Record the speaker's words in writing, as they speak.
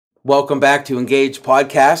Welcome back to Engage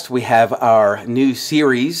Podcast. We have our new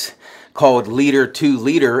series called Leader to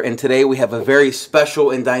Leader, and today we have a very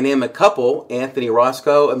special and dynamic couple, Anthony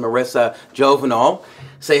Roscoe and Marissa Jovenal.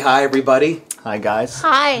 Say hi, everybody. Hi, guys.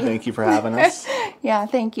 Hi. Thank you for having us. Yeah,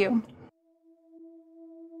 thank you.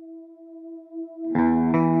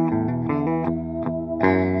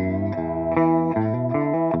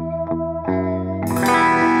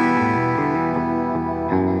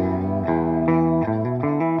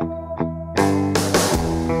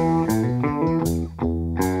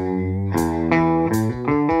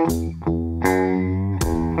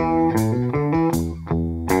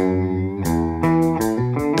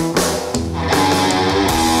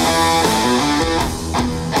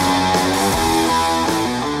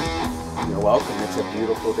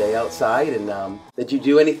 Outside, and did you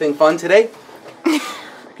do anything fun today?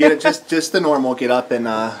 Just the normal. Get up and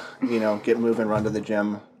get moving, run to the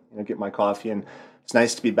gym, get my coffee, and it's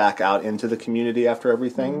nice to be back out into the community after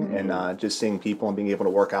everything, and just seeing people and being able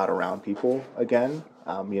to work out around people again.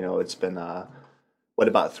 It's been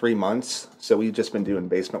about 3 months, so we've just been doing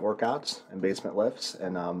basement workouts and basement lifts,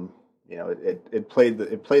 and it played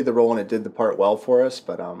the role and it did the part well for us,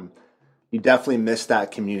 but you definitely miss that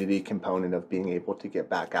community component of being able to get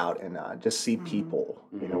back out and just see people,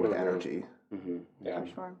 with energy. Mm-hmm. Yeah, for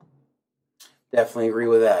sure. Definitely agree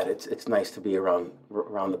with that. It's nice to be around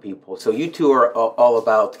the people. So you two are all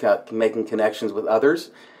about making connections with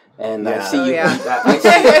others, and yeah.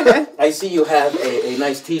 I see you have a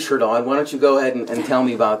nice T-shirt on. Why don't you go ahead and tell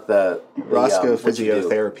me about the Roscoe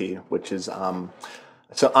Physiotherapy, which is.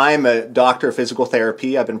 So I'm a doctor of physical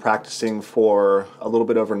therapy. I've been practicing for a little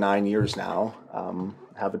bit over 9 years now.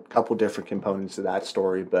 Have a couple different components to that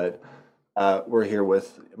story, but we're here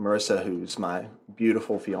with Marissa, who's my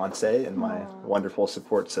beautiful fiance and my wonderful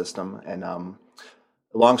support system. And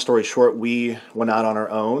long story short, we went out on our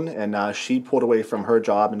own, and she pulled away from her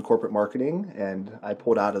job in corporate marketing, and I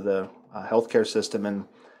pulled out of the healthcare system and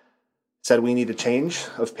said we need a change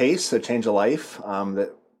of pace, a change of life,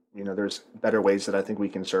 that there's better ways that I think we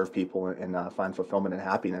can serve people and find fulfillment and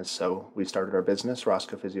happiness. So we started our business,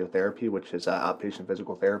 Roscoe Physiotherapy, which is outpatient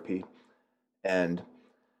physical therapy. And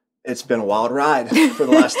it's been a wild ride for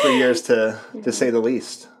the last 3 years, to say the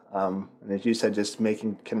least. And as you said, just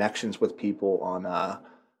making connections with people on a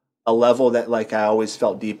level that, like, I always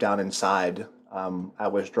felt deep down inside I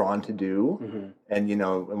was drawn to do. Mm-hmm. And,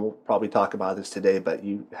 and we'll probably talk about this today, but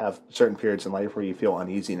you have certain periods in life where you feel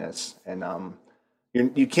uneasiness, and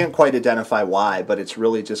you can't quite identify why, but it's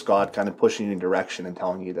really just God kind of pushing you in direction and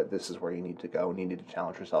telling you that this is where you need to go and you need to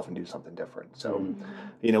challenge yourself and do something different. So,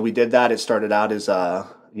 we did that. It started out as,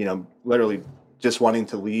 literally just wanting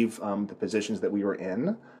to leave the positions that we were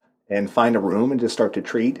in and find a room and just start to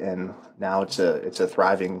treat. And now it's a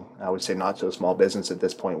thriving, I would say, not so small business at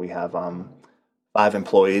this point. We have 5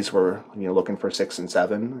 employees. We're looking for 6 and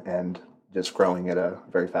 7, and just growing at a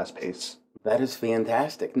very fast pace. That is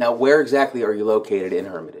fantastic. Now, where exactly are you located in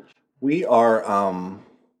Hermitage? We are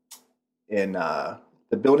in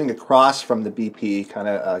the building across from the BP, kind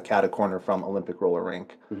of cat a corner from Olympic Roller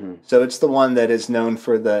Rink. Mm-hmm. So it's the one that is known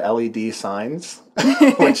for the LED signs,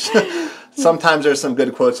 which sometimes there's some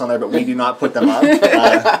good quotes on there, but we do not put them up.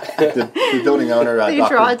 The building owner,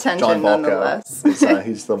 Dr. draw attention, John nonetheless.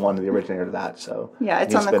 He's the one, the originator of that. So yeah,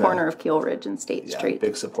 it's on the corner of Keel Ridge and State Street.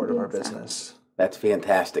 Big support of our business. That's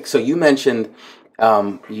fantastic. So you mentioned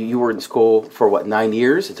you were in school for 9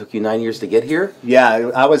 years? It took you 9 years to get here? Yeah,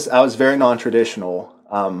 I was very non-traditional.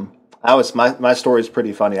 My story is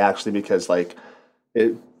pretty funny, actually, because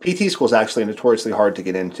PT school is actually notoriously hard to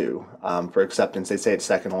get into for acceptance. They say it's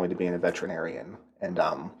second only to being a veterinarian. And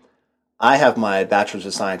I have my bachelor's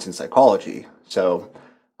of science in psychology, so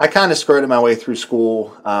I kind of skirted my way through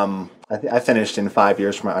school. I finished in 5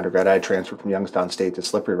 years for my undergrad. I transferred from Youngstown State to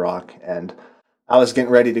Slippery Rock, and I was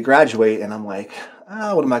getting ready to graduate, and I'm like,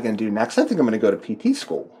 what am I going to do next? I think I'm going to go to PT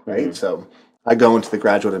school, right? Mm-hmm. So I go into the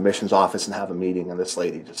graduate admissions office and have a meeting, and this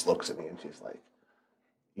lady just looks at me, and she's like,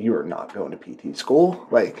 you are not going to PT school.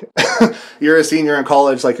 You're a senior in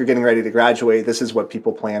college, you're getting ready to graduate. This is what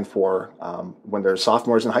people plan for when they're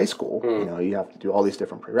sophomores in high school. Mm. You have to do all these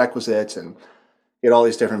different prerequisites and get all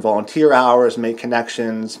these different volunteer hours, make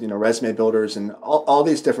connections, resume builders, and all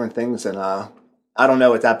these different things. And I don't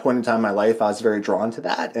know, at that point in time in my life, I was very drawn to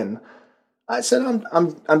that. And I said,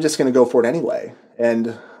 I'm just going to go for it anyway.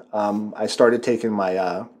 And I started taking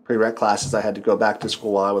my prereq classes. I had to go back to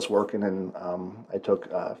school while I was working, and I took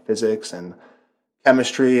physics and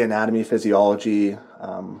chemistry, anatomy, physiology,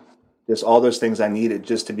 just all those things I needed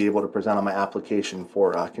just to be able to present on my application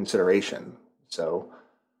for consideration. So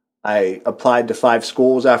I applied to 5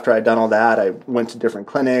 schools after I'd done all that. I went to different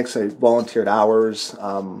clinics. I volunteered hours,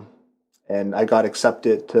 and I got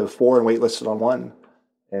accepted to 4 and waitlisted on 1.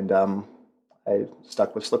 And I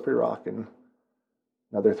stuck with Slippery Rock and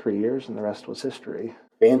another 3 years, and the rest was history.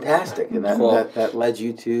 Fantastic, and that led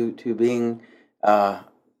you to being,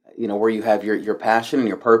 where you have your passion and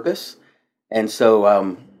your purpose. And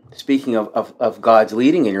so, speaking of God's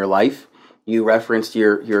leading in your life, you referenced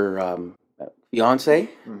your fiance,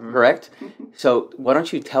 correct? So, why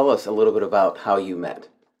don't you tell us a little bit about how you met?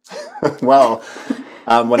 Well,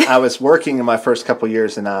 when I was working in my first couple of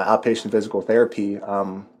years in outpatient physical therapy,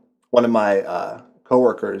 one of my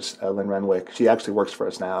coworkers, Lynn Renwick, she actually works for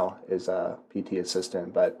us now, is a PT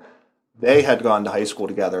assistant, but they had gone to high school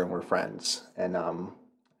together and were friends. And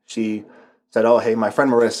she said, "Oh, hey, my friend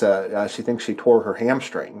Marissa, she thinks she tore her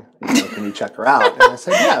hamstring. Can you check her out?" And I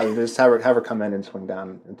said, "Yeah, just have her come in and swing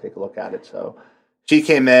down and take a look at it." So she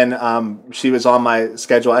came in. She was on my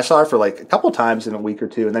schedule. I saw her for like a couple times in a week or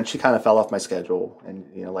two, and then she kind of fell off my schedule. And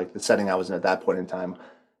like the setting I was in at that point in time,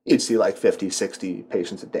 you'd see like 50, 60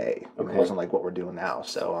 patients a day. Okay. It wasn't like what we're doing now.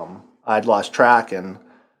 So I'd lost track, and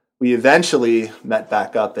we eventually met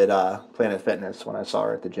back up at Planet Fitness when I saw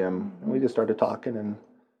her at the gym, and we just started talking, and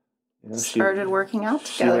started working out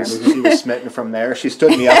together. She was smitten from there. She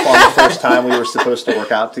stood me up on the first time we were supposed to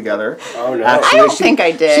work out together. Oh no! Actually, I don't think I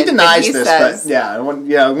did. She denies this, but yeah, when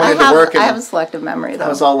went into work, and I have a selective memory though. I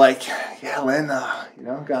was all like, "Yeah, Lynn,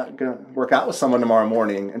 gonna work out with someone tomorrow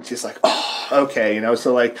morning," and she's like, "Oh, okay,"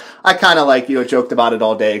 So like, I kind of joked about it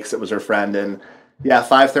all day because it was her friend, and yeah,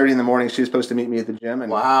 5:30 in the morning. She was supposed to meet me at the gym,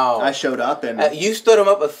 and wow, I showed up, and you stood him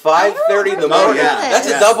up at 5:30 in the morning. Yeah, that's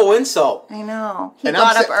a double insult. I know. He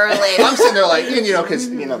got up early. I'm sitting there like, because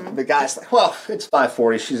the guy's like, well, it's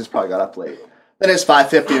 5:40. She's just probably got up late. Then it's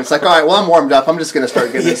 5:50, and it's like, all right, well, I'm warmed up. I'm just gonna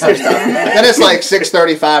start getting this stuff. Then it's like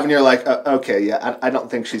 6:35, and you're like, okay, yeah, I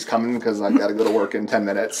don't think she's coming because I've got to go to work in 10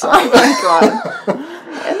 minutes. So. Oh my god.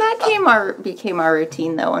 And that became our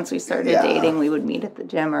routine though. Once we started dating, we would meet at the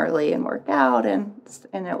gym early and work out, and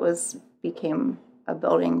it became a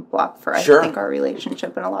building block for I think our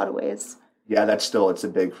relationship in a lot of ways. Yeah, it's a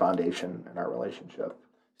big foundation in our relationship.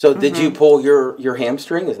 So did you pull your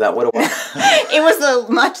hamstring? Is that what it was? It was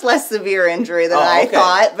a much less severe injury than I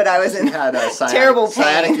thought, but I was in terrible pain.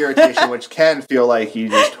 Sciatic irritation, which can feel like you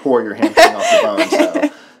just tore your hamstring off the bone. So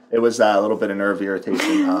it was a little bit of nerve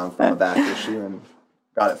irritation from a back issue, and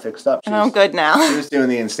got it fixed up. I'm good now. She was doing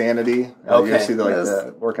the Insanity. You see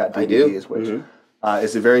the workout DVDs, which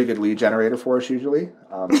is a very good lead generator for us usually,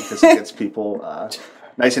 because it gets people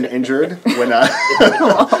nice and injured when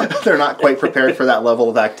they're not quite prepared for that level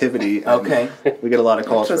of activity. Okay. We get a lot of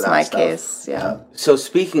calls for that stuff. Which was my case, yeah. So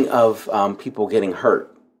speaking of people getting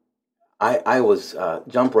hurt, I was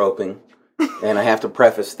jump roping, and I have to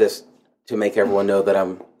preface this to make everyone know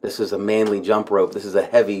that this is a manly jump rope. This is a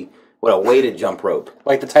heavy, a weighted jump rope.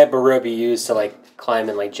 Like the type of rope you use to climb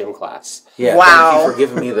in gym class. Yeah. Wow. Thank you for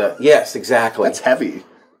giving me yes, exactly. That's heavy.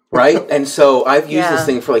 Right? And so I've used this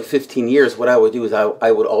thing for 15 years. What I would do is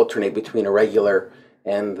I would alternate between a regular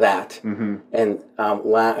and that. Mm-hmm. And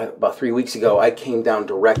about 3 weeks ago, I came down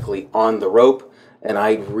directly on the rope, and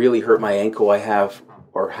I really hurt my ankle. I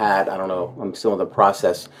don't know, I'm still in the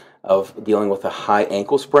process of dealing with a high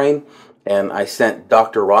ankle sprain. And I sent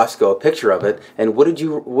Dr. Roscoe a picture of it. And what did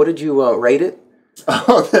you rate it?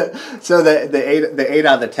 So the 8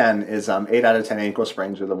 out of the 10 is 8 out of 10 ankle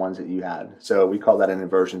sprains are the ones that you had. So we call that an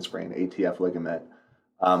inversion sprain, ATF ligament.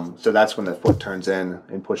 So that's when the foot turns in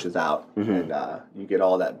and pushes out, and you get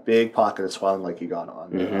all that big pocket of swelling like you got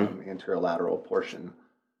on the anterolateral portion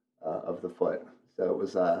of the foot. So it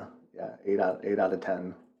was 8 out of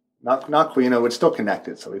 10. Not it's still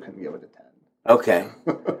connected, so we couldn't give it a 10. Okay.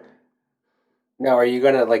 Now, are you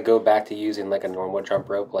gonna go back to using a normal jump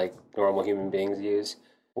rope like normal human beings use?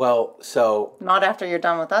 Well, so not after you're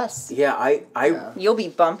done with us. Yeah, you'll be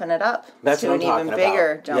bumping it up to an even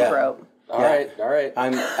bigger jump rope. All right. Where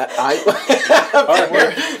can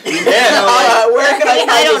I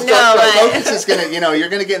I don't know. The focus is gonna, you're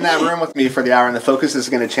gonna get in that room with me for the hour, and the focus is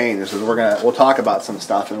gonna change. So we'll talk about some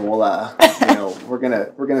stuff, and we'll, we're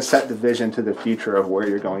gonna set the vision to the future of where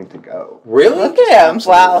you're going to go. Really? Look at him!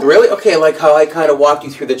 Wow. Really? Okay, like how I kind of walked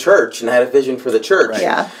you through the church and had a vision for the church. Right.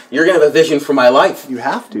 Yeah. You're gonna have a vision for my life. You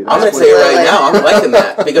have to. I'm gonna say it right now. I'm liking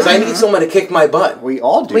that because I need someone to kick my butt. We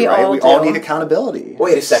all do. We all need accountability.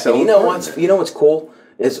 Wait a second. You know what's cool?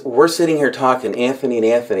 Is we're sitting here talking, Anthony and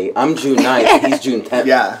Anthony. I'm June 9th, he's June 10th.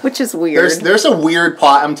 Yeah. Which is weird. There's a weird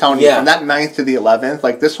I'm telling you, from that 9th to the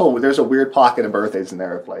 11th, there's a weird pocket of birthdays in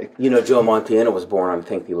there of Joe Montana was born on, I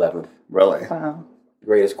think, the 11th. Really? Wow.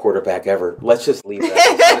 greatest quarterback ever. Let's just leave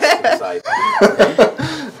that aside.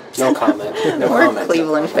 No comment. We're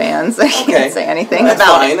Cleveland fans. I can't say anything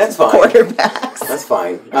about quarterbacks. That's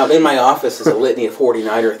fine. In my office is a litany of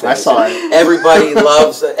 49er things. I saw it. Everybody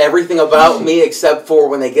loves everything about me except for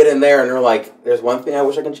when they get in there and they're like, there's one thing I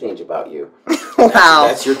wish I can change about you. Wow.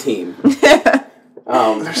 That's your team.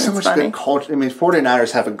 There's so much good culture. I mean,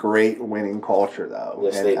 49ers have a great winning culture, though.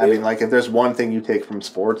 Yes, and, they do. I mean, like, if there's one thing you take from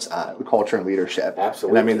sports, culture and leadership.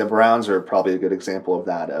 Absolutely. And I mean, the Browns are probably a good example of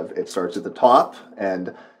that. Of it starts at the top,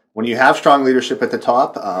 and when you have strong leadership at the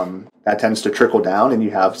top, that tends to trickle down, and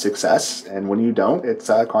you have success. And when you don't, it's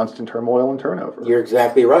constant turmoil and turnover. You're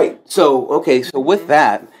exactly right. So, okay, so with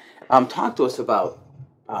that, talk to us about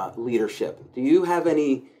leadership. Do you have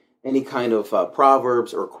any kind of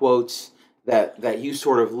proverbs or quotes that you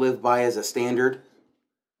sort of live by as a standard?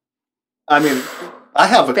 I mean, I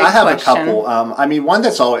have a couple. I mean, one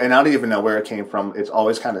that's all, and I don't even know where it came from. It's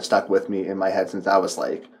always kind of stuck with me in my head since I was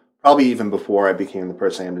like, probably even before I became the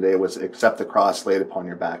person I am today, was accept the cross, lay it upon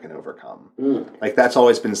your back, and overcome. Like, that's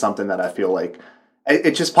always been something that I feel like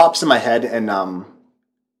it just pops in my head and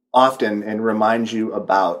often and reminds you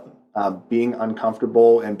about being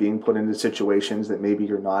uncomfortable and being put into situations that maybe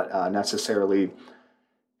you're not necessarily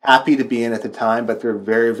happy to be in at the time, but they're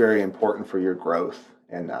very, very important for your growth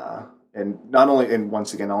and not only, and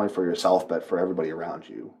once again, not only for yourself, but for everybody around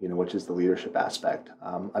you, which is the leadership aspect.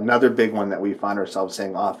 Another big one that we find ourselves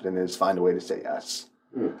saying often is find a way to say yes.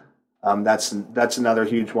 That's another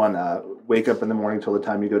huge one. Wake up in the morning till the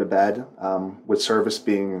time you go to bed, with service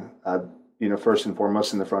being, first and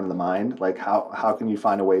foremost in the front of the mind. Like, how can you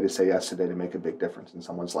find a way to say yes today to make a big difference in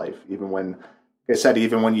someone's life, even when, like I said,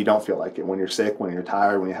 even when you don't feel like it, when you're sick, when you're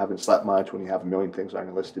tired, when you haven't slept much, when you have a million things on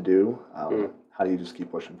your list to do, how do you just keep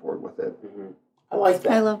pushing forward with it? I like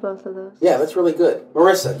that. I love both of those. Yeah, that's really good.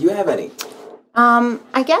 Marissa, do you have any?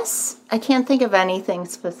 I guess I can't think of anything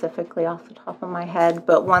specifically off the top of my head,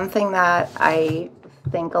 but one thing that I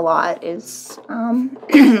think a lot is,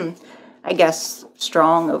 I guess,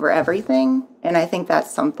 strong over everything. And I think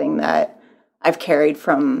that's something that I've carried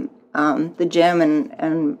from the gym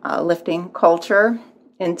and lifting culture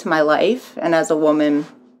into my life. And as a woman,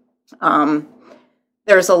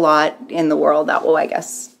 there's a lot in the world that will, I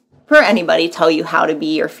guess, for anybody, tell you how to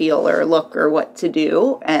be or feel or look or what to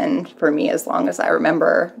do. And for me, as long as I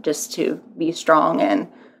remember just to be strong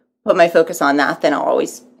and put my focus on that, then I'll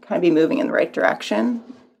always kind of be moving in the right direction.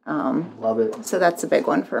 Love it. So that's a big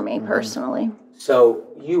one for me personally. So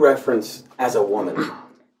you reference as a woman,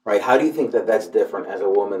 right? How do you think that that's different as a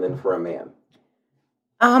woman than for a man?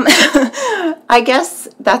 I guess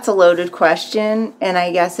that's a loaded question, and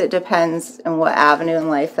I guess it depends on what avenue in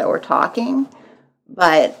life that we're talking.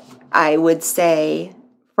 But I would say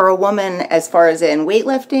for a woman, as far as in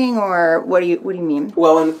weightlifting, or what do you mean?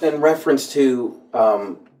 Well, in reference to,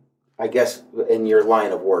 I guess, in your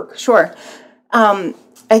line of work. Sure.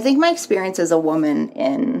 I think my experience as a woman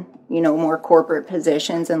in, more corporate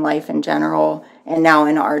positions in life in general, and now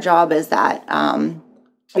in our job, is that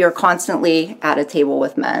you're constantly at a table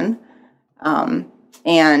with men.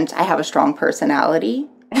 And I have a strong personality.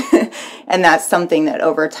 And that's something that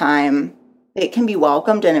over time, it can be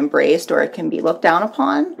welcomed and embraced, or it can be looked down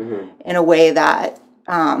upon in a way that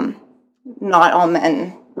not all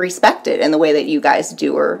men respect it in the way that you guys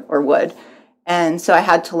do or would. And so I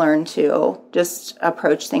had to learn to just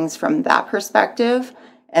approach things from that perspective,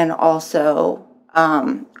 and also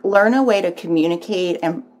learn a way to communicate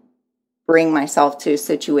and bring myself to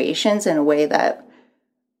situations in a way that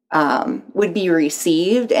would be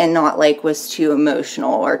received and not was too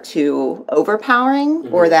emotional or too overpowering,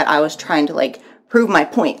 or that I was trying to prove my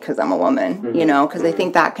point because I'm a woman, because I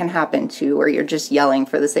think that can happen too, where you're just yelling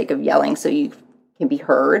for the sake of yelling so you can be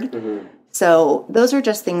heard. So those are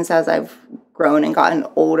just things as I've grown and gotten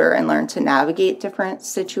older and learned to navigate different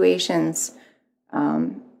situations.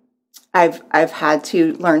 I've had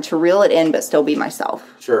to learn to reel it in, but still be myself.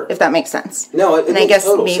 Sure. If that makes sense. No, it and makes I guess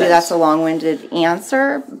total maybe sense. that's a long-winded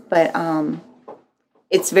answer, but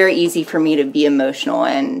it's very easy for me to be emotional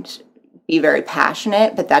and be very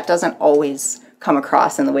passionate, but that doesn't always come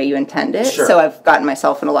across in the way you intend it. Sure. So I've gotten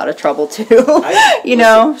myself in a lot of trouble too,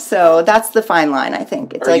 So that's the fine line, I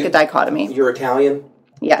think. It's a dichotomy. You're Italian?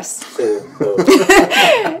 Yes. So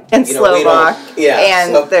and Slovak.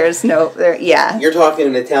 And so there's You're talking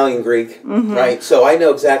in Italian Greek, right? So I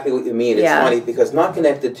know exactly what you mean. It's funny because not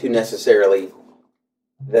connected to necessarily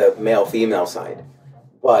the male-female side,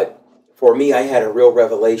 but for me, I had a real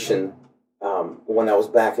revelation when I was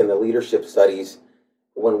back in the leadership studies,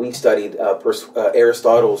 when we studied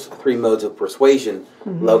Aristotle's 3 modes of persuasion,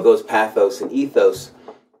 logos, pathos, and ethos.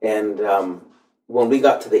 And when we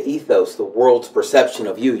got to the ethos, the world's perception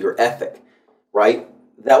of you, your ethic, right?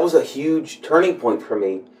 That was a huge turning point for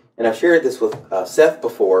me. And I've shared this with Seth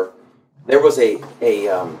before. There was a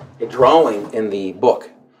drawing in the book.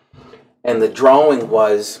 And the drawing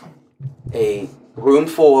was a room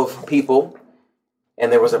full of people,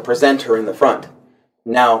 and there was a presenter in the front.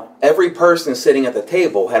 Now, every person sitting at the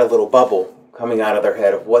table had a little bubble coming out of their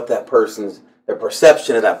head of what their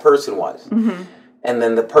perception of that person was. Mm-hmm. And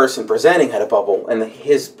then the person presenting had a bubble, and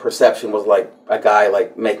his perception was like a guy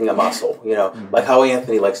like making a muscle, like how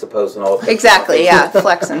Anthony likes to pose and all. Exactly, yeah,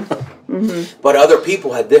 flexing. Mm-hmm. But other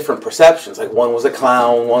people had different perceptions. Like one was a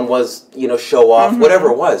clown, one was, show off, mm-hmm.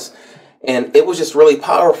 whatever it was. And it was just really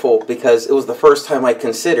powerful because it was the first time I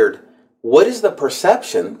considered, what is the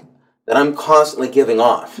perception that I'm constantly giving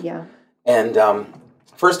off? Yeah. And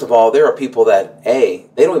first of all, there are people that, they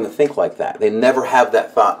don't even think like that. They never have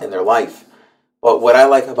that thought in their life. But what I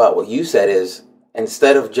like about what you said is,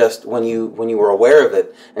 instead of just, when you were aware of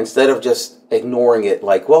it, instead of just ignoring it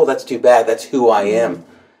like, well, that's too bad, that's who I am,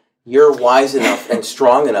 you're wise enough and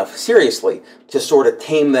strong enough, seriously, to sort of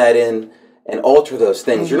tame that in and alter those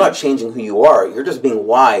things. Mm-hmm. You're not changing who you are. You're just being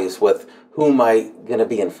wise with who am I going to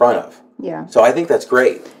be in front of. Yeah. So I think that's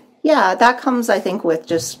great. Yeah, that comes, I think, with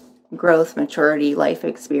just growth, maturity, life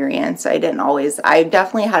experience. I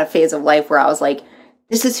definitely had a phase of life where I was like,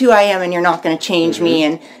 this is who I am and you're not going to change mm-hmm. me.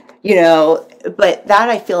 And, but that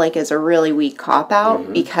I feel like is a really weak cop-out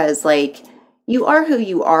mm-hmm. because, like, you are who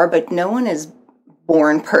you are, but no one is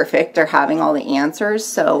born perfect or having all the answers.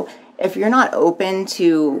 So if you're not open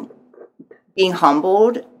to being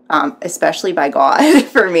humbled, especially by God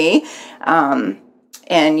for me, and,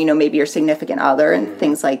 maybe your significant other and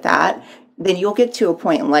things like that, then you'll get to a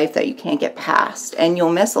point in life that you can't get past. And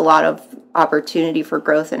you'll miss a lot of opportunity for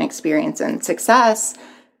growth and experience and success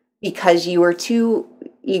because you were too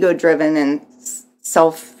ego-driven and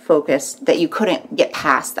self-focused that you couldn't get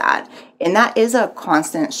past that. And that is a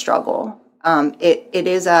constant struggle. It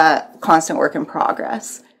is a constant work in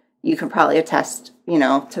progress. You can probably attest,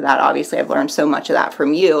 to that. Obviously, I've learned so much of that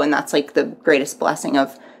from you, and that's like the greatest blessing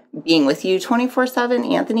of being with you 24/7,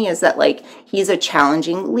 Anthony, is that like he's a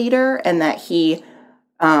challenging leader and that he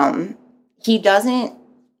doesn't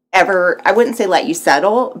ever, I wouldn't say let you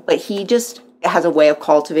settle, but he just has a way of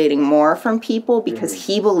cultivating more from people because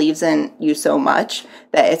mm-hmm. he believes in you so much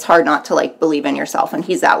that it's hard not to like believe in yourself. And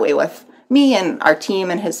he's that way with me and our team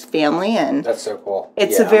and his family. And that's so cool.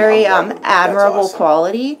 It's a very admirable awesome.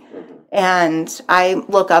 Quality. Mm-hmm. And I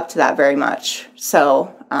look up to that very much.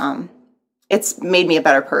 So it's made me a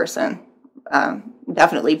better person,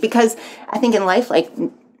 definitely. Because I think in life, like,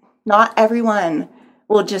 not everyone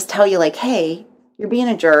will just tell you, like, hey, you're being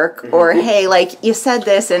a jerk, mm-hmm. or hey, like, you said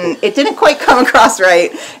this and it didn't quite come across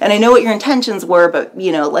right. And I know what your intentions were, but,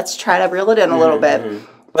 let's try to reel it in a little mm-hmm. bit.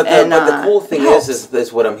 But the cool thing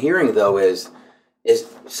is what I'm hearing, though, is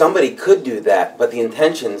somebody could do that, but the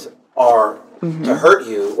intentions are mm-hmm. to hurt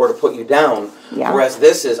you or to put you down. Yeah. Whereas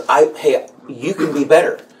this is, hey, you can be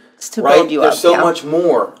better. It's to build you There's up. so much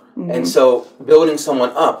more. Mm-hmm. And so building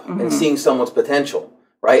someone up mm-hmm. and seeing someone's potential,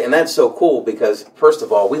 right? And that's so cool because, first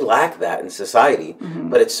of all, we lack that in society.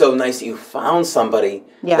 Mm-hmm. But it's so nice that you found somebody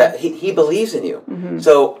that he believes in you. Mm-hmm.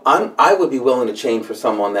 So I would be willing to change for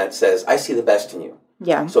someone that says, I see the best in you.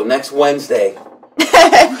 Yeah. So next Wednesday,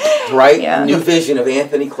 right? Yeah. New vision of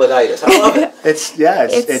Anthony Cloditis. I love it.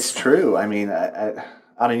 It's true. I mean,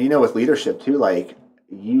 with leadership too, like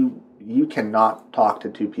you cannot talk to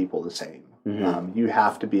two people the same. Mm-hmm. You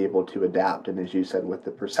have to be able to adapt, and as you said, with the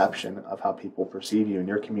perception of how people perceive you, and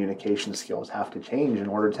your communication skills have to change in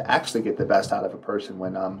order to actually get the best out of a person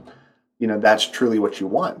when that's truly what you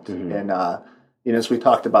want. Mm-hmm. And as we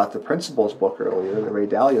talked about the Principles book earlier, the Ray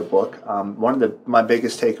Dalio book, one of my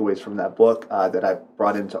biggest takeaways from that book that I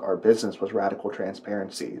brought into our business was radical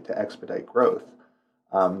transparency to expedite growth.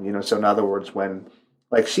 So in other words, when,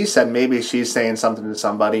 like she said, maybe she's saying something to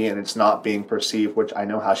somebody and it's not being perceived, which I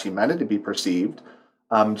know how she meant it to be perceived,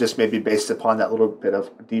 just maybe based upon that little bit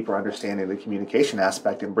of deeper understanding of the communication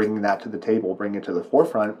aspect and bringing that to the table, bringing it to the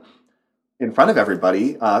forefront in front of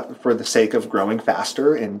everybody for the sake of growing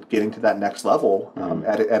faster and getting to that next level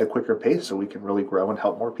at a quicker pace so we can really grow and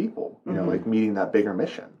help more people, like meeting that bigger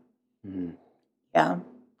mission. Mm-hmm. Yeah,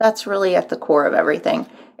 that's really at the core of everything.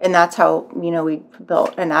 And that's how, we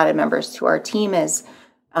built and added members to our team is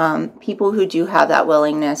people who do have that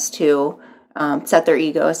willingness to set their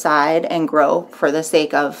ego aside and grow for the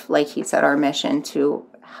sake of, like he said, our mission to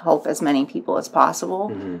help as many people as possible.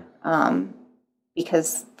 Mm-hmm.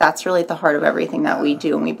 Because that's really at the heart of everything that we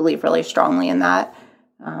do, and we believe really strongly in that.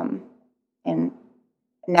 And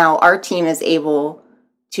now our team is able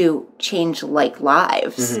to change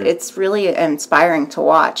lives. It's really inspiring to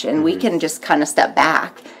watch, and we can just kind of step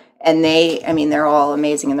back. And they're all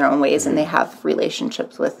amazing in their own ways, and they have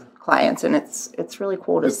relationships with clients, and it's really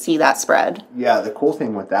cool to see that spread. Yeah, the cool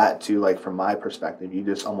thing with that too, like from my perspective, you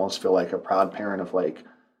just almost feel like a proud parent of like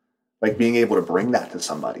being able to bring that to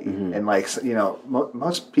somebody. And like,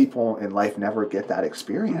 most people in life never get that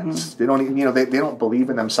experience. They don't even, they don't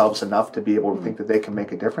believe in themselves enough to be able to think that they can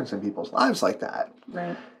make a difference in people's lives like that.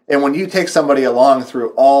 Right. And when you take somebody along through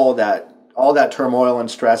all that turmoil and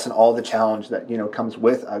stress and all the challenge that, comes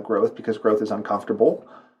with growth, because growth is uncomfortable.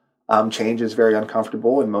 Change is very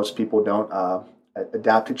uncomfortable, and most people don't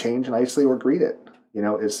adapt to change nicely or greet it,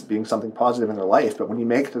 as being something positive in their life. But when you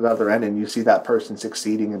make it to the other end and you see that person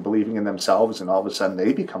succeeding and believing in themselves, and all of a sudden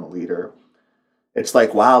they become a leader, it's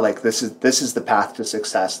like, wow, like this is the path to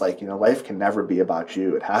success. Like, life can never be about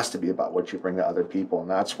you. It has to be about what you bring to other people, and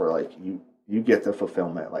that's where like you get the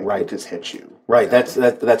fulfillment. Like it just hits you. Right.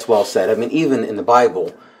 That's well said. I mean, even in the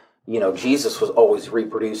Bible, Jesus was always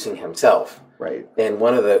reproducing himself. Right. And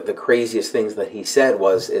one of the craziest things that he said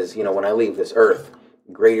is, when I leave this earth,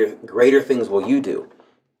 greater things will you do.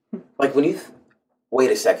 Like when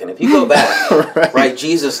wait a second, if you go back, right,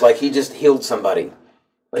 Jesus, like he just healed somebody.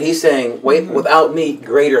 But he's saying, wait, without me,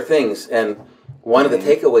 greater things. And one of the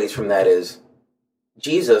takeaways from that is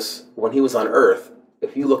Jesus, when he was on earth,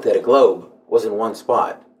 if you looked at a globe, was in one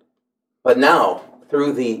spot. But now,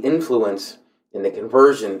 through the influence and the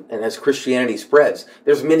conversion, and as Christianity spreads,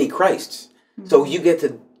 there's many Christs. So you get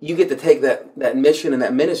to take that mission and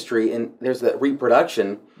that ministry, and there's that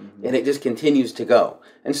reproduction, and it just continues to go.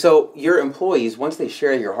 And so your employees, once they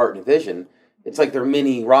share your heart and vision, it's like they're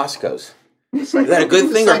mini Roscoe's. Is that a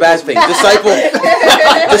good thing or bad thing? Disciple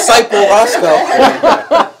Roscoe.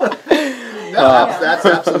 No, that's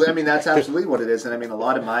absolutely. I mean, that's absolutely what it is. And I mean, a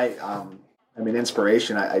lot of my,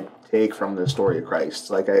 inspiration I take from the story of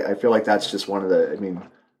Christ. Like I feel like that's just one of the. I mean,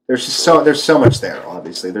 there's so much there.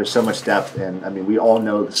 Obviously, there's so much depth, and I mean, we all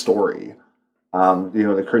know the story.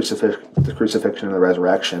 The crucifixion and the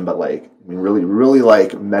resurrection. But like, I mean, really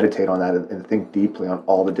like meditate on that and think deeply on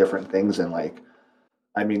all the different things, and like,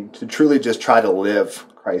 I mean, to truly just try to live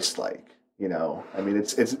Christ-like. I mean,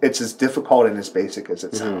 it's as difficult and as basic as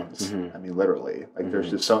it sounds. I mean, literally, like there's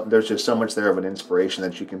just so much there of an inspiration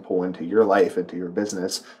that you can pull into your life, into your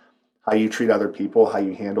business, how you treat other people, how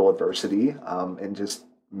you handle adversity, and just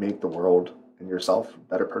make the world and yourself a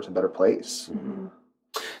better person, better place.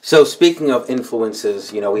 So speaking of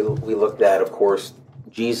influences, we looked at, of course,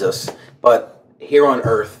 Jesus, but here on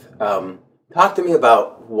earth, talk to me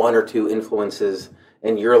about one or two influences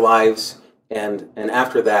in your lives, and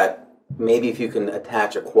after that, maybe if you can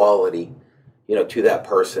attach a quality, to that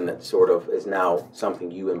person that sort of is now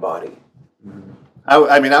something you embody. I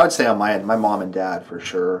would say on my end, my mom and dad for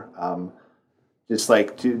sure. Just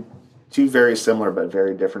like two very similar but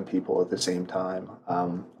very different people at the same time.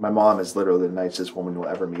 My mom is literally the nicest woman you'll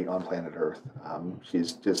ever meet on planet Earth.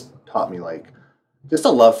 She's just taught me just a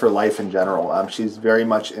love for life in general. She's very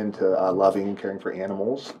much into loving and caring for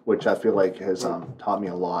animals, which I feel like has taught me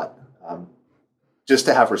a lot. Just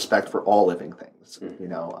to have respect for all living things,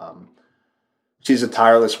 she's a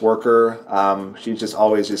tireless worker. She's just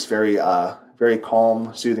always just very, very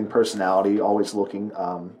calm, soothing personality, always looking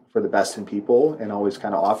for the best in people and always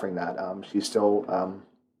kind of offering that. She's still,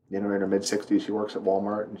 in her mid-60s. She works at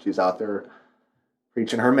Walmart, and she's out there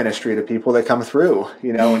preaching her ministry to people that come through,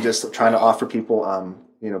 and just trying to offer people,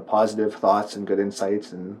 positive thoughts and good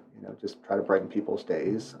insights, and just try to brighten people's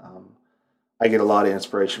days. I get a lot of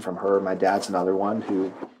inspiration from her. My dad's another one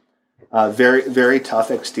who, very, very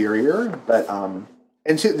tough exterior, but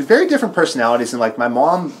and very different personalities. And like my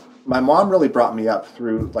mom really brought me up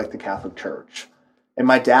through like the Catholic Church, and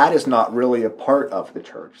my dad is not really a part of the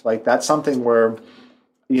church. Like that's something where,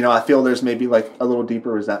 I feel there's maybe like a little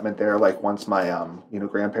deeper resentment there. Like once my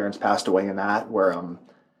grandparents passed away in that, where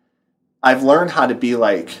I've learned how to be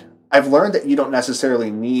like, I've learned that you don't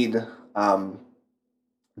necessarily need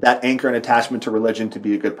that anchor and attachment to religion to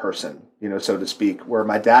be a good person, so to speak, where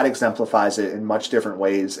my dad exemplifies it in much different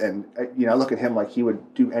ways. And, I look at him like he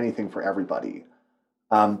would do anything for everybody.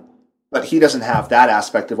 But he doesn't have that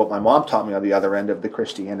aspect of what my mom taught me on the other end of the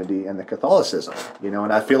Christianity and the Catholicism,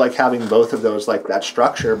 and I feel like having both of those, like that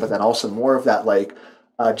structure, but then also more of that, like,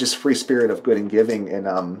 just free spirit of good and giving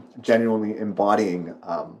and genuinely embodying,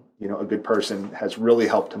 a good person has really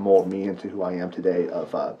helped to mold me into who I am today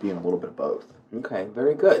of being a little bit of both. Okay,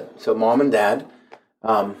 very good. So mom and dad.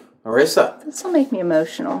 Marissa. This will make me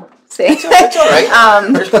emotional. See? That's all right.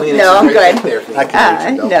 No, I'm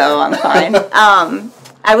good. No, I'm fine.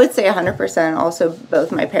 I would say 100% also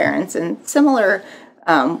both my parents, and similar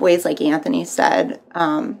ways like Anthony said.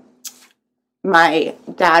 My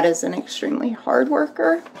dad is an extremely hard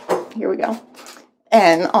worker. Here we go.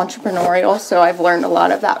 And entrepreneurial, so I've learned a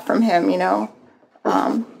lot of that from him,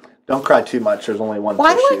 Don't cry too much. There's only one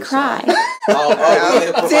Why tissue, do I cry?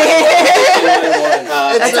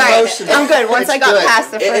 That's right. I'm good. Once I got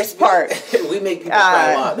past the first part. We make people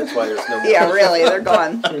cry a lot. That's why there's no more. Yeah, really. They're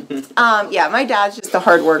gone. My dad's just a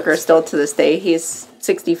hard worker still to this day. He's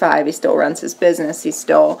 65. He still runs his business. He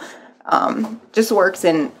still just works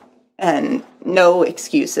and no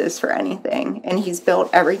excuses for anything. And he's built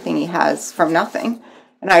everything he has from nothing.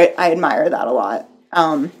 And I admire that a lot.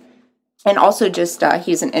 And also just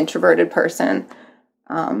he's an introverted person.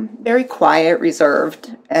 Very quiet,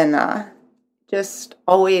 reserved, and just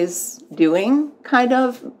always doing, kind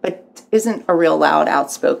of, but isn't a real loud,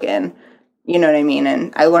 outspoken, you know what I mean?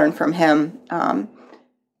 And I learned from him,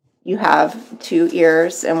 you have 2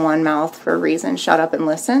 ears and 1 mouth for a reason, shut up and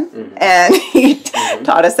listen. Mm-hmm. And he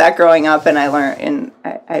taught us that growing up, and I learned, and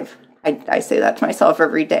I say that to myself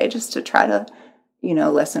every day, just to try to,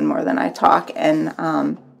 listen more than I talk. And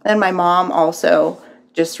my mom also,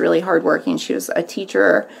 just really hardworking. She was a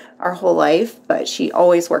teacher our whole life, but she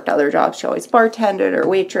always worked other jobs. She always bartended or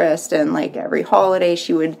waitressed, and like every holiday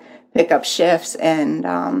she would pick up shifts, and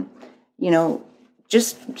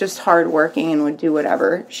just hardworking, and would do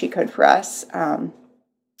whatever she could for us.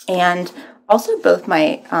 And also both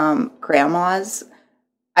my grandmas,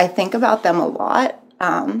 I think about them a lot.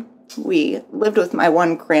 We lived with my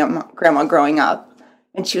one grandma growing up,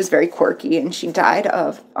 and she was very quirky, and she died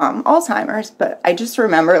of Alzheimer's. But I just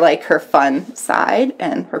remember like her fun side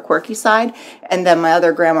and her quirky side. And then my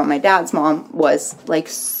other grandma, my dad's mom, was like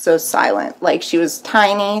so silent. Like she was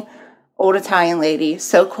tiny, old Italian lady,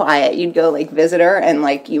 so quiet. You'd go like visit her, and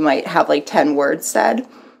like you might have like 10 words said,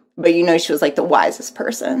 but she was like the wisest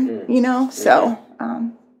person, So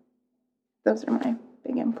those are my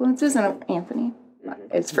big influences, and Anthony.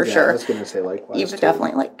 It's for sure. I was going to say likewise. You've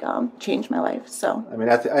definitely changed my life. So I mean,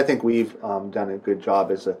 I think we've done a good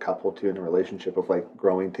job as a couple too in a relationship of like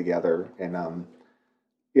growing together, and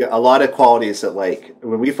a lot of qualities that like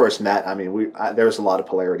when we first met. I mean, there was a lot of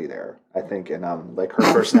polarity there, I think, and like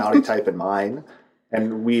her personality type and mine,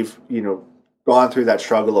 and we've gone through that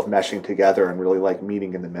struggle of meshing together and really like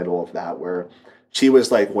meeting in the middle of that, where she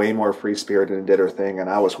was like way more free spirited and did her thing, and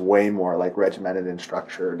I was way more like regimented and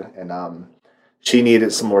structured, and she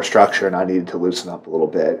needed some more structure, and I needed to loosen up a little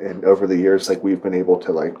bit. And over the years, like we've been able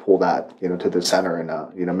to like pull that, to the center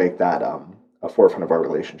and, make that a forefront of our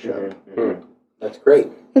relationship. Mm-hmm. That's great.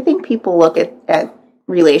 I think people look at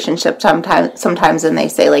relationships sometimes and they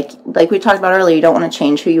say like we talked about earlier, you don't want to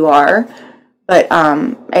change who you are. But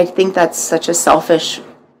I think that's such a selfish,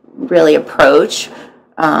 really, approach.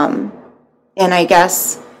 And I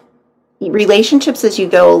guess relationships, as you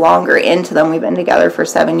go longer into them, we've been together for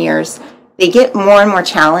 7 years, they get more and more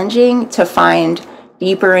challenging to find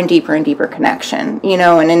deeper and deeper and deeper connection,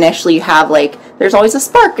 and initially you have there's always a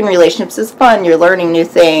spark in relationships. It's fun. You're learning new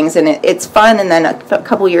things and it's fun. And then a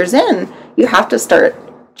couple years in, you have to start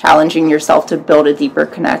challenging yourself to build a deeper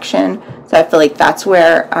connection. So I feel like that's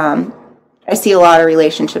where I see a lot of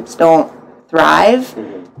relationships don't thrive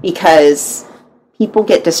because people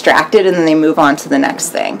get distracted and then they move on to the next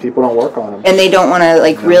thing. People don't work on them. And they don't want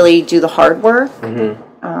to really do the hard work. Mm-hmm.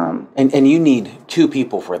 And you need 2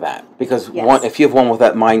 people for that, because one, if you have one with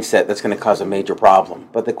that mindset, that's going to cause a major problem.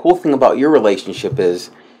 But the cool thing about your relationship is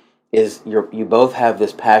you both have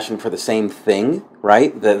this passion for the same thing,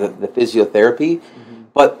 right? The physiotherapy. Mm-hmm.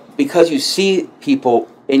 But because you see people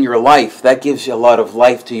in your life, that gives you a lot of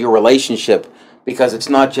life to your relationship, because it's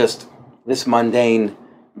not just this mundane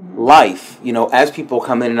life. As people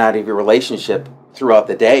come in and out of your relationship throughout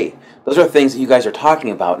the day, those are things that you guys are talking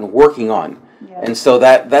about and working on. Yeah. And so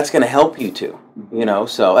that's going to help you too,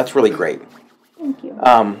 so that's really great. Thank you.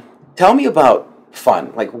 Tell me about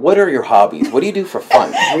fun. Like, what are your hobbies? What do you do for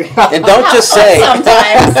fun? And don't just say.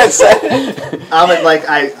 Sometimes.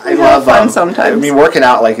 I love fun sometimes. I mean, working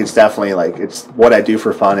out, it's definitely it's what I do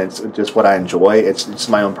for fun. It's just what I enjoy. It's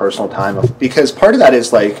my own personal time because part of that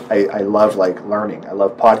is I love learning. I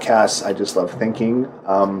love podcasts. I just love thinking.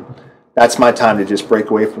 That's my time to just break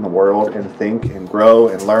away from the world and think and grow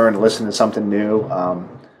and learn and listen to something new.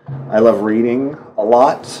 I love reading a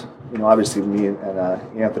lot. Obviously me and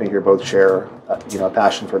Anthony here both share, a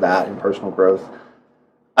passion for that and personal growth.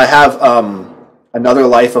 I have another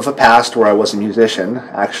life of a past where I was a musician,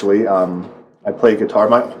 actually. I played guitar.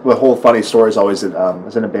 The whole funny story is always that I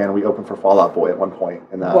was in a band. We opened for Fall Out Boy at one point.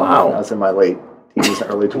 And, wow. I was in my late teens,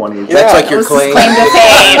 early 20s. That's like your claim. Claim to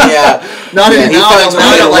fame. Yeah. Not in He finds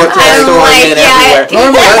money to work for story and everywhere.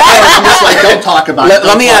 Normally, I'm just like, don't talk about it.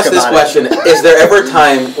 Let me ask this question. Is there ever a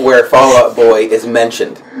time where Fall Out Boy is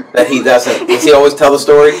mentioned that he doesn't? Does he always tell the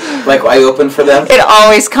story? Like, I open for them? It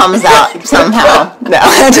always comes out somehow. No.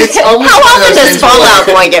 How often does Fall Out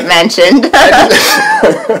Boy get mentioned?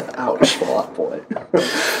 Ouch, Fall Out Boy.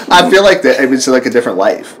 I feel like that it's like a different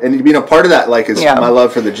life. And, you know, part of that, like, is my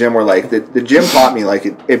love for the gym, where, like, the gym taught me, like,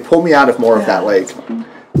 it pulled me out of more of that,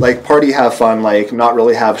 like party, have fun, like, not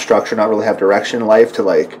really have structure, not really have direction in life, to,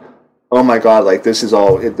 like, oh my God, like, this is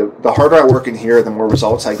all, the harder I work in here, the more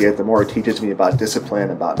results I get, the more it teaches me about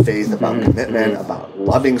discipline, about faith, about commitment, about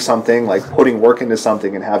loving something, like putting work into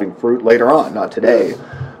something and having fruit later on, not today.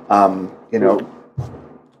 You know,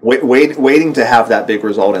 waiting to have that big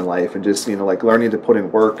result in life, and just, you know, like learning to put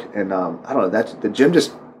in work. And I don't know, the gym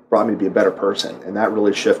just brought me to be a better person, and that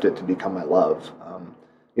really shifted to become my love.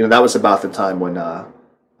 You know, that was about the time when I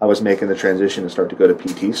was making the transition to start to go to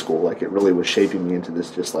PT school. Like, it really was shaping me into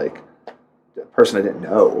this just like person I didn't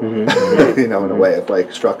know, you know, in a way of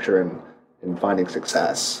like structure and finding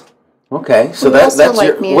success. Okay, so that's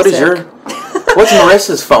like your. What's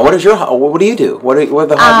Marissa's fun? What do you do? What are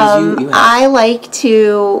the hobbies you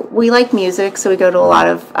have? We like music, so we go to a lot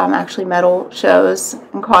of actually metal shows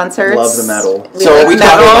and concerts. Love the metal. So are we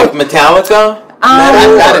talking like Metallica?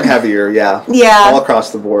 That and heavier, yeah. Yeah. All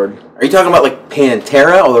across the board. Are you talking about like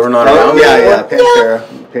Pantera? Although we're not around yeah,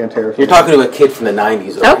 Pantera. You're talking to a kid from the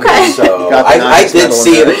 90s. Okay. So I did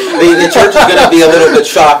see the church is going to be a little bit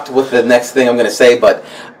shocked with the next thing I'm going to say, but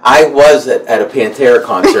I was at a Pantera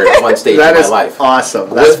concert at one stage in my life. Awesome.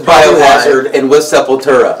 With Biohazard and with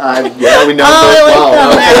Sepultura. Yeah, we know both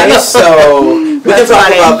well. Okay, so we can talk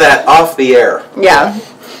about that off the air. Yeah.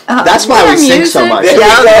 That's why we sing so much. We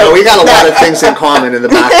got a lot of things in common in the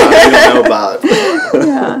background we don't know about.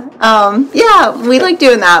 Yeah, we like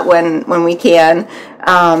doing that when we can.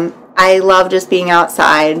 I love just being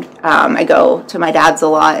outside. I go to my dad's a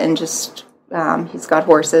lot, and just he's got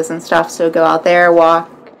horses and stuff, so go out there, walk,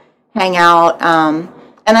 hang out.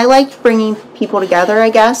 And I like bringing people together, I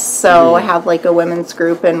guess. So I have like a women's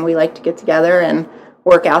group, and we like to get together and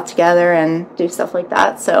work out together and do stuff like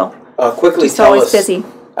that. So quickly, just always busy.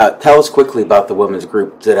 Tell us quickly about the women's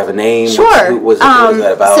group. Does it have a name? Sure. What was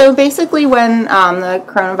that about? So basically, when the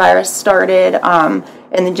coronavirus started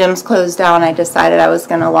and the gyms closed down, I decided I was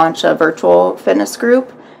going to launch a virtual fitness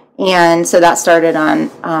group. And so that started on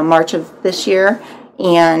March of this year.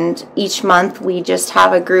 And each month we just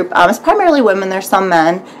have a group. It's primarily women. There's some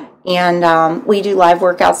men. And we do live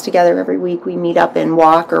workouts together every week. We meet up and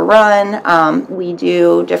walk or run. We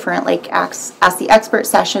do different like Ask the Expert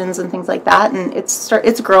sessions and things like that. And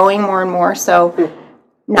it's growing more and more. So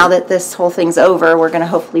now that this whole thing's over, we're going to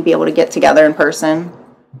hopefully be able to get together in person.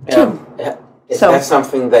 Is that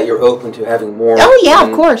something that you're open to having more? Oh yeah,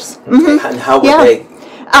 of course. Mm-hmm. And how would they?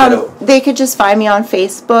 They could just find me on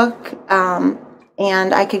Facebook,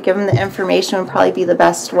 and I could give them the information. Would probably be the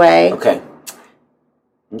best way. Okay.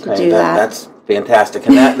 To do that. That's fantastic,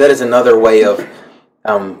 and that is another way of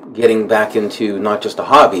getting back into not just a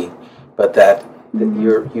hobby, but that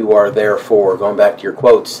you are there for, going back to your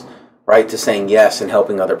quotes, right, to saying yes and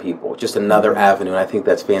helping other people. Just another avenue, and I think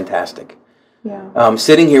that's fantastic. Yeah.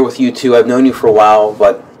 Sitting here with you two, I've known you for a while,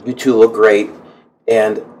 but you two look great,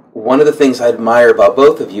 and one of the things I admire about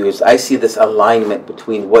both of you is I see this alignment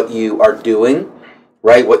between what you are doing,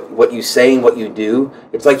 right, what you say and what you do.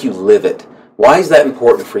 It's like you live it. Why is that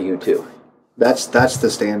important for you two? That's the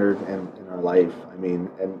standard in our life. I mean,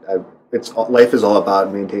 and life is all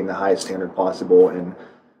about maintaining the highest standard possible. And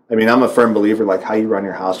I mean, I'm a firm believer, like, how you run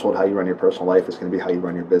your household, how you run your personal life is going to be how you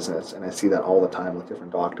run your business. And I see that all the time with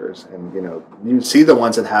different doctors. And, you know, you see the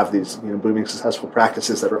ones that have these, you know, booming successful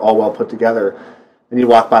practices that are all well put together. And you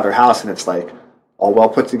walk by their house and it's like all well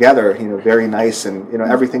put together, you know, very nice. And, you know,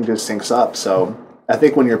 everything just syncs up. So I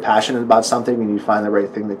think when you're passionate about something and you find the right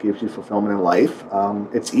thing that gives you fulfillment in life,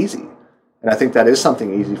 it's easy. And I think that is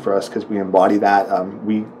something easy for us because we embody that.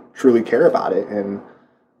 We truly care about it. And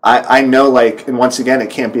I know, like, and once again, it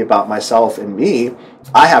can't be about myself and me.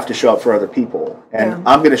 I have to show up for other people. And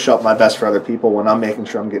I'm going to show up my best for other people when I'm making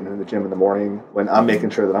sure I'm getting in the gym in the morning, when I'm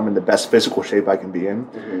making sure that I'm in the best physical shape I can be in.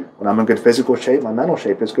 When I'm in good physical shape, my mental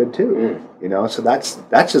shape is good too. You know, so that's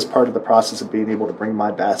just part of the process of being able to bring my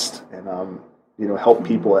best and, you know, help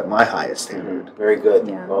people at my highest standard. Very good.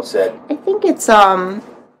 Yeah. Well said. I think it's,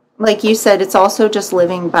 like you said, it's also just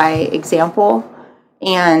living by example.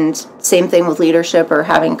 And same thing with leadership or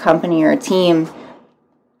having a company or a team.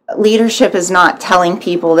 leadership is not telling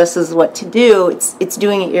people this is what to do. It's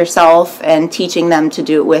doing it yourself and teaching them to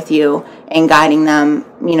do it with you and guiding them,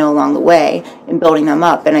 along the way and building them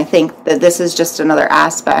up. And I think that this is just another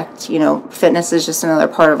aspect, fitness is just another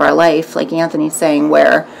part of our life, like Anthony's saying,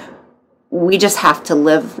 where we just have to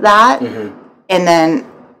live that and then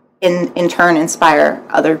in turn inspire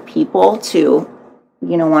other people to,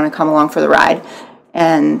 want to come along for the ride.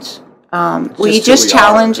 And we just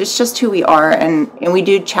challenge, it's just who we are, and we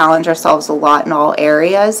do challenge ourselves a lot in all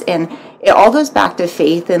areas, and it all goes back to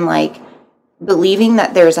faith and like believing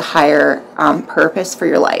that there's a higher purpose for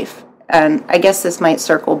your life. And I guess this might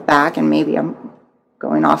circle back, and maybe I'm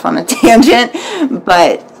going off on a tangent,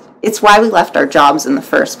 but it's why we left our jobs in the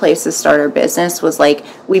first place to start our business. Was like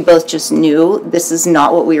we both just knew this is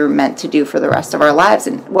not what we were meant to do for the rest of our lives,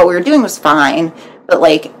 and what we were doing was fine, but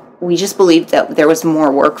like we just believed that there was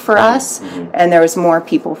more work for us and there was more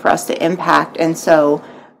people for us to impact. And so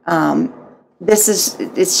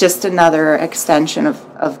it's just another extension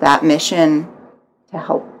of that mission to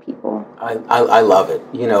help people. I love it.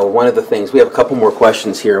 One of the things, we have a couple more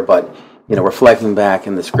questions here, but, reflecting back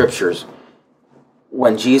in the scriptures,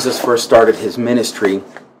 when Jesus first started his ministry,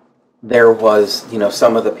 there was,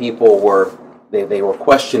 some of the people they were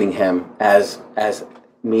questioning him as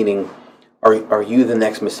meaning, are you the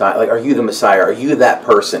next Messiah? Like, are you the Messiah? Are you that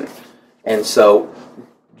person? And so,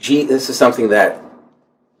 this is something that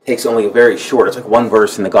takes only a very short, it's like one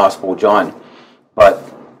verse in the Gospel of John,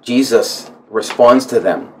 but Jesus responds to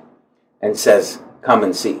them and says, come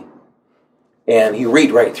and see. And you read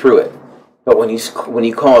right through it. But when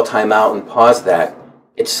you call a time out and pause that,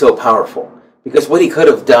 it's so powerful. Because what he could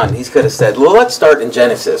have done, he could have said, well, let's start in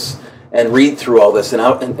Genesis and read through all this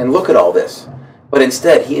and look at all this. But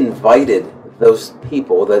instead, he invited those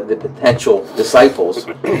people, the potential disciples,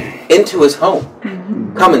 into his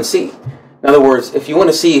home. Come and see. In other words, if you want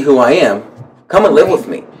to see who I am, come and live with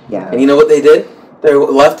me. Yeah. And you know what they did? They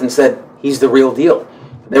left and said, he's the real deal.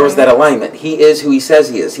 There was that alignment. He is who he says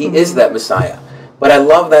he is. He is that Messiah. But I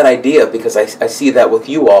love that idea because I see that with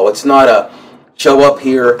you all. It's not a show up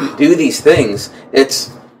here, do these things.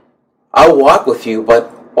 It's, I'll walk with you,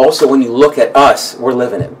 but also when you look at us, we're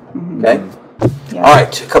living it. Okay? Yeah. All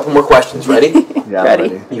right, a couple more questions. Ready? Yeah,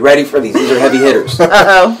 ready. You ready for these? These are heavy hitters.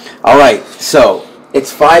 Uh-oh. All right, so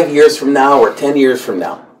it's 5 years from now or 10 years from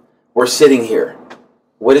now. We're sitting here.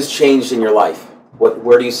 What has changed in your life?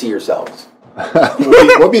 Where do you see yourselves?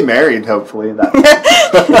 We'll be married, hopefully. Okay.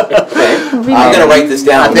 I'm going to write this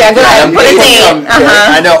down. Yeah, go ahead. Put a date.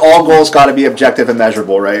 I know all goals got to be objective and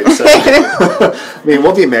measurable, right? So,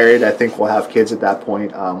 we'll be married. I think we'll have kids at that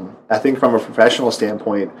point. I think from a professional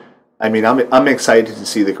standpoint, I'm excited to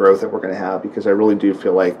see the growth that we're going to have because I really do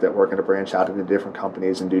feel like that we're going to branch out into different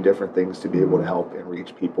companies and do different things to be able to help and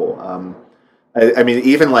reach people.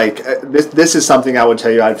 Even like this is something I would tell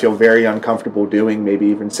you I'd feel very uncomfortable doing maybe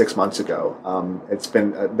even 6 months ago.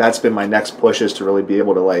 That's been my next push is to really be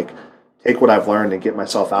able to like take what I've learned and get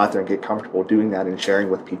myself out there and get comfortable doing that and sharing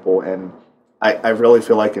with people. And I really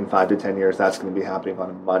feel like in 5 to 10 years that's going to be happening on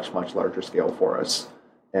a much, much larger scale for us.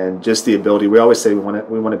 And just the ability, we always say we want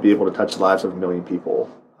to be able to touch the lives of 1 million people,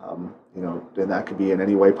 and that could be in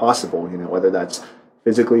any way possible, whether that's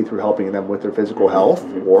physically through helping them with their physical health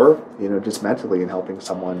or, just mentally and helping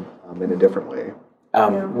someone in a different way.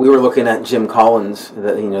 We were looking at Jim Collins,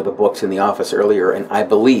 the books in the office earlier, and I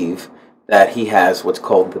believe that he has what's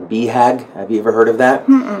called the BHAG. Have you ever heard of that?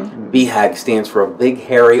 BHAG stands for Big,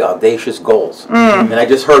 Hairy, Audacious Goals. And I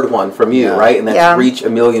just heard one from you, right? And that's reach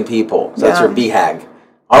 1 million people. So that's your BHAG.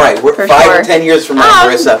 All right, we're 5 or 10 years from now,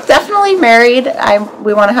 Marissa. Definitely married.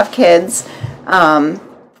 We want to have kids.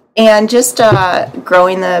 And just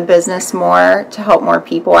growing the business more to help more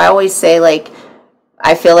people. I always say,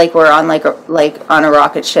 I feel like we're on on a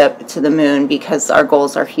rocket ship to the moon because our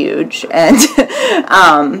goals are huge, and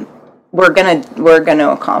we're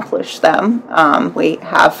gonna accomplish them. We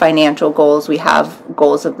have financial goals. We have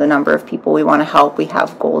goals of the number of people we want to help. We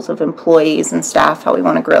have goals of employees and staff, how we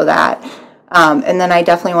want to grow that. And then I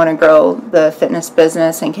definitely want to grow the fitness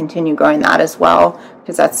business and continue growing that as well,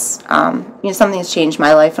 because that's something that's changed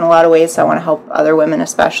my life in a lot of ways. So I want to help other women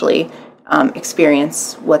especially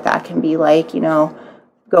experience what that can be like,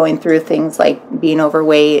 going through things like being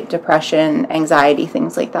overweight, depression, anxiety,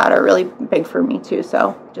 things like that are really big for me too.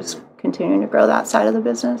 So just continuing to grow that side of the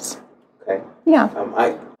business. Okay. Yeah.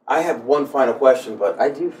 I have one final question, but I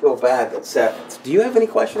do feel bad that Seth... Do you have any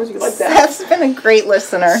questions you'd like to Seth's ask? been a great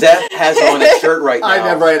listener. Seth has on a shirt right now. I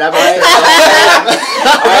know, right? I'm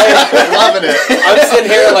loving it. I'm sitting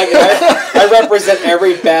here I represent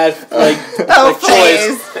every bad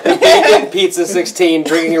choice. Bacon, pizza, 16,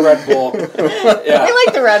 drinking a Red Bull. Yeah.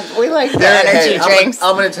 We like the energy drinks.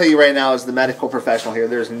 I'm going to tell you right now, as the medical professional here,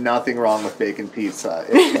 there's nothing wrong with bacon pizza.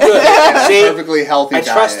 It's a perfectly healthy diet.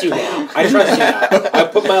 I trust you now. I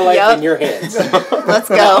put my life in your hands. Let's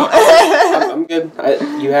go. I'm good.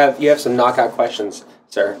 You have some knockout questions,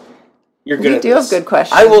 sir. You're good. You do have good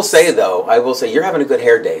questions. I will say you're having a good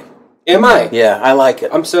hair day. Am I? Yeah, I like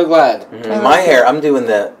it. I'm so glad. Mm-hmm. My hair, I'm doing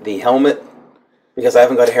the helmet because I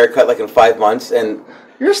haven't got a haircut like in 5 months, and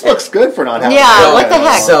yours looks good for not having. Yeah, what the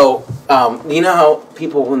heck? So, you know how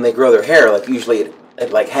people when they grow their hair, like usually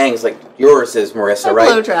it like hangs like yours is, Marissa, right?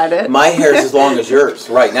 Blow dried it. My hair is as long as yours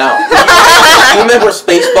right now. You remember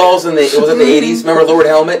Spaceballs it was in the 80s? Remember Lord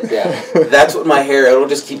Helmet? Yeah. That's what my hair, it'll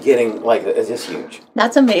just keep getting like, it's just huge.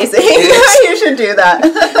 That's amazing. You should do that.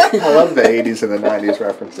 I love the 80s and the 90s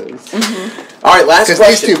references. Mm-hmm. All right, last question.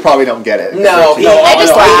 Because these two probably don't get it. No, I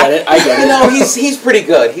just laugh. I get it. No, he's pretty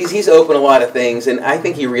good. He's open a lot of things, and I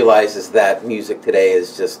think he realizes that music today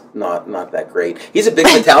is just not that great. He's a big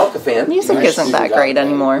Metallica fan. Music isn't that great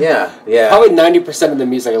anymore. Yeah. Probably 90% of the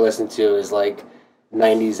music I listen to is like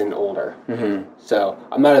 90s and older. Mm-hmm. So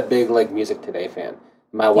I'm not a big like music today fan.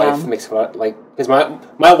 My wife makes fun, like, because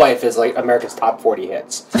my wife is like America's top 40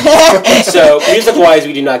 hits. So music wise,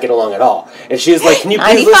 we do not get along at all. And she's like, "Can you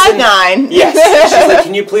please listen?" 95.9. Yes. She's like,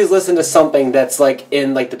 "Can you please listen to something that's like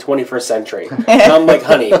in like the 21st century?" And I'm like,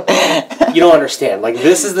 "Honey, you don't understand. Like,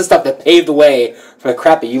 this is the stuff that paved the way for the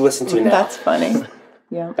crap that you listen to now." That's funny.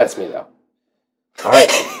 Yeah. That's me though. All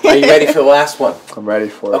right, are you ready for the last one? I'm ready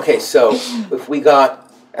for it. Okay, so if we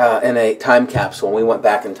got in a time capsule and we went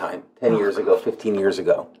back in time, 10 years ago, 15 years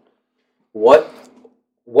ago, what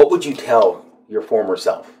would you tell your former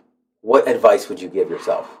self? What advice would you give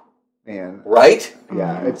yourself? Man, right?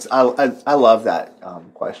 Yeah, it's I love that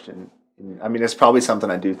question. I mean, it's probably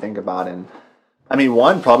something I do think about, and I mean,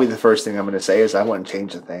 probably the first thing I'm going to say is I wouldn't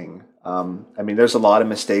change a thing. I mean, there's a lot of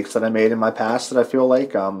mistakes that I made in my past that I feel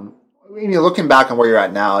like, looking back on where you're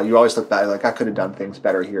at now, you always look back like I could have done things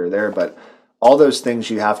better here or there, but all those things,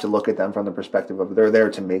 you have to look at them from the perspective of they're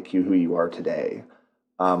there to make you who you are today.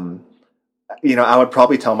 I would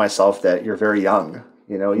probably tell myself that you're very young.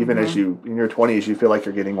 Even as you in your 20s, you feel like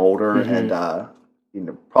you're getting older, and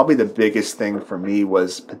probably the biggest thing for me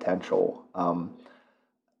was potential.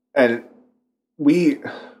 And we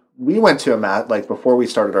went to before we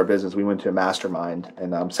started our business, we went to a mastermind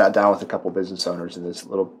and sat down with a couple business owners in this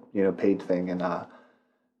little paid thing, and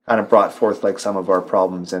kind of brought forth like some of our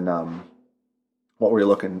problems and what we were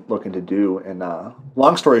looking to do. And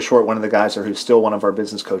long story short, one of the guys who's still one of our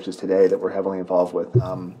business coaches today that we're heavily involved with,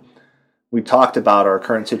 we talked about our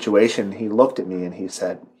current situation. He looked at me and he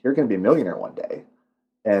said, "You're going to be a millionaire one day."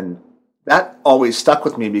 And that always stuck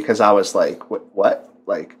with me because I was like, what?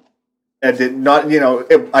 Like, I did not,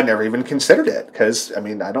 I never even considered it because, I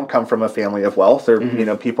mean, I don't come from a family of wealth or,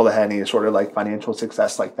 people that had any sort of like financial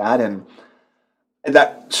success like that. And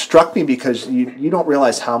that struck me because you don't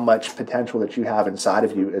realize how much potential that you have inside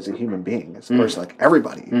of you as a human being, as a person, like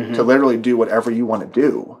everybody, to literally do whatever you want to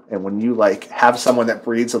do. And when you like have someone that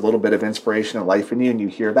breathes a little bit of inspiration and life in you and you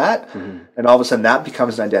hear that, and all of a sudden that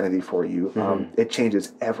becomes an identity for you, it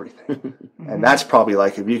changes everything. And that's probably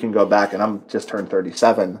like, if you can go back, and I'm just turned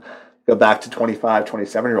 37, go back to 25,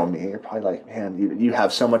 27-year-old me, you're probably like, man, you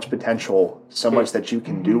have so much potential, so much that you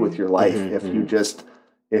can do with your life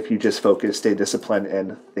if you just focus, stay disciplined,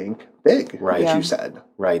 and think big, right? As you said.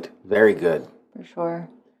 Right. Very good. For sure.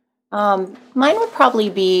 Mine would probably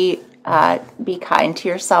be kind to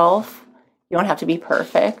yourself. You don't have to be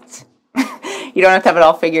perfect. You don't have to have it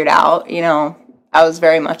all figured out. I was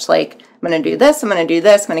very much like, I'm going to do this, I'm going to do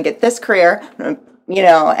this, I'm going to get this career,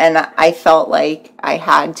 and I felt like I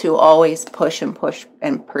had to always push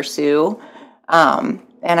and pursue. And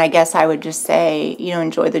I guess I would just say,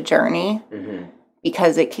 enjoy the journey.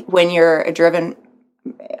 Because when you're a driven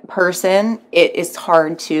person, it is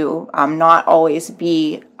hard to not always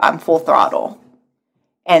be full throttle.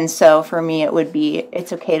 And so for me,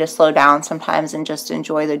 it's okay to slow down sometimes and just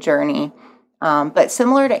enjoy the journey. But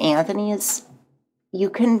similar to Anthony's,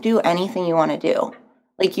 you can do anything you want to do.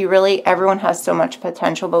 Like everyone has so much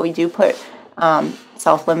potential, but we do put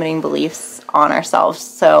self-limiting beliefs on ourselves.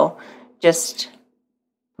 So just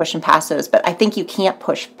pushing past those, but I think you can't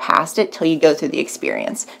push past it till you go through the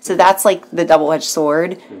experience. So that's like the double-edged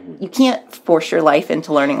sword. You can't force your life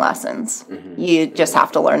into learning lessons. You just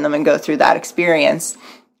have to learn them and go through that experience,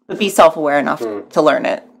 but be self-aware enough to learn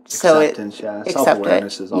it. Acceptance,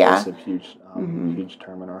 self-awareness is always a huge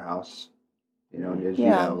term in our house. You know, as you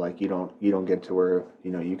know, like you don't get to where,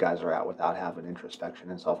 you know, you guys are at without having introspection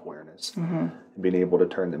and self-awareness and being able to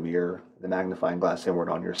turn the mirror, the magnifying glass inward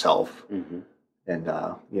on yourself and,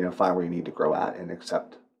 you know, find where you need to grow at and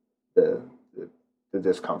accept the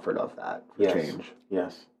discomfort of that for change.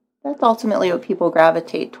 Yes. That's ultimately what people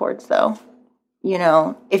gravitate towards, though. You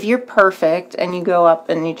know, if you're perfect and you go up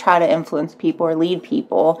and you try to influence people or lead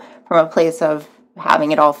people from a place of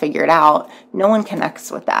having it all figured out, no one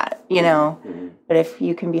connects with that, you know. But if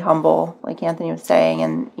you can be humble, like Anthony was saying,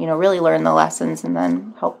 and, you know, really learn the lessons and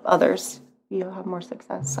then help others, you'll have more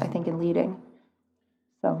success, I think, in leading.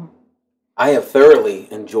 So I have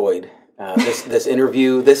thoroughly enjoyed this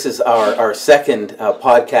interview. This is our second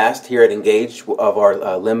podcast here at Engage of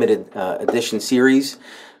our limited edition series,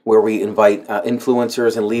 where we invite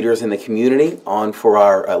influencers and leaders in the community on for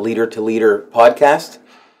our Leader to Leader podcast.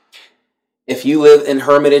 If you live in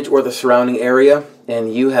Hermitage or the surrounding area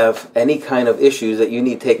and you have any kind of issues that you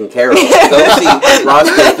need taken care of, go see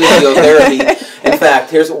Roscoe Physiotherapy. In fact,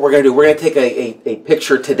 here's what we're going to do. We're going to take a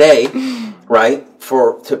picture today, right,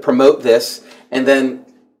 to promote this, and then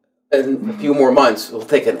in a few more months, we'll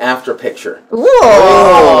take an after picture. Ooh,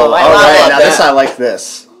 all right. Now this, I like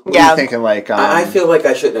this. Yeah. You're thinking like I feel like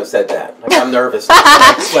I shouldn't have said that. Like, I'm nervous.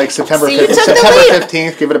 like September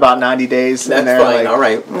 15th. Give it about 90 days. That's in there, fine. like, All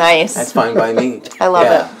right. Nice. That's fine by me. I love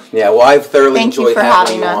it. Yeah. Well, I've thoroughly Thank you enjoyed for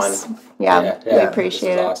having you us. on. Yeah, we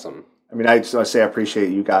appreciate it. Awesome. I mean, I just want to say I appreciate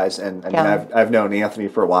you guys, and I mean, I've known Anthony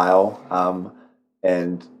for a while,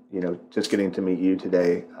 and you know, just getting to meet you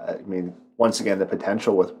today. I mean, once again, the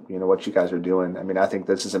potential with, you know, what you guys are doing. I mean, I think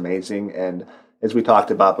this is amazing, and as we talked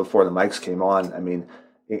about before the mics came on, I mean,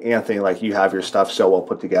 Anthony, like, you have your stuff so well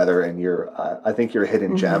put together, and you're, I think you're a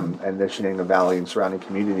hidden gem in the Shenango Valley and surrounding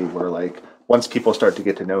community where, like, once people start to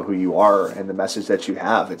get to know who you are and the message that you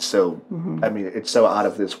have, it's so, I mean, it's so out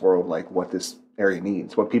of this world, like what this area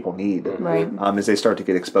needs, what people need. Right. As they start to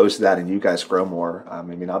get exposed to that and you guys grow more, I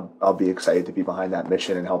mean, I'll be excited to be behind that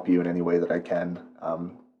mission and help you in any way that I can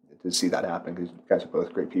to see that happen, because you guys are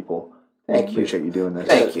both great people. Thank you. Appreciate you doing this.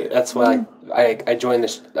 Thank you. That's why I joined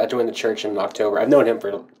this. I joined the church in October. I've known him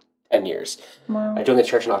for 10 years. Wow. I joined the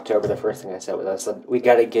church in October. The first thing I said was, we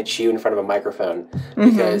got to get you in front of a microphone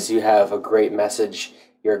because you have a great message.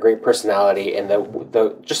 You're a great personality, and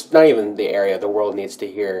the just not even the area, the world needs to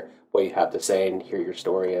hear what you have to say and hear your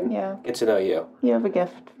story and get to know you. You have a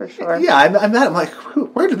gift for sure. Yeah, I'm like,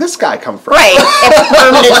 where did this guy come from? Right, it's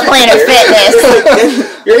Hermitage Planet Fitness.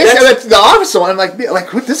 That's the office one. I'm like,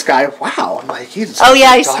 who's this guy? Wow. I'm like, he's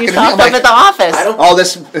you talked up at the office. All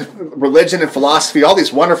this religion and philosophy, all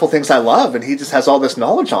these wonderful things I love, and he just has all this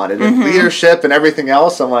knowledge on it and leadership and everything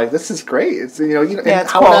else. I'm like, this is great. It's and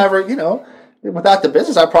how would I ever, without the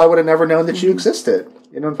business, I probably would have never known that you existed.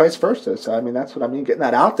 And vice versa. So, I mean, that's what I mean, getting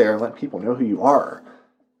that out there and letting people know who you are.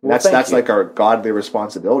 Well, that's like our godly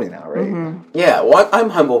responsibility now, right? Yeah, well, I'm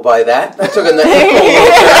humbled by that. I took a nice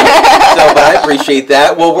so, but I appreciate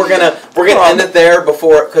that. Well, we're gonna end it there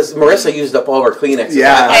because Marissa used up all of her Kleenex.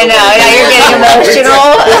 Yeah, I know. Now you're getting emotional.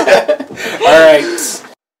 All right.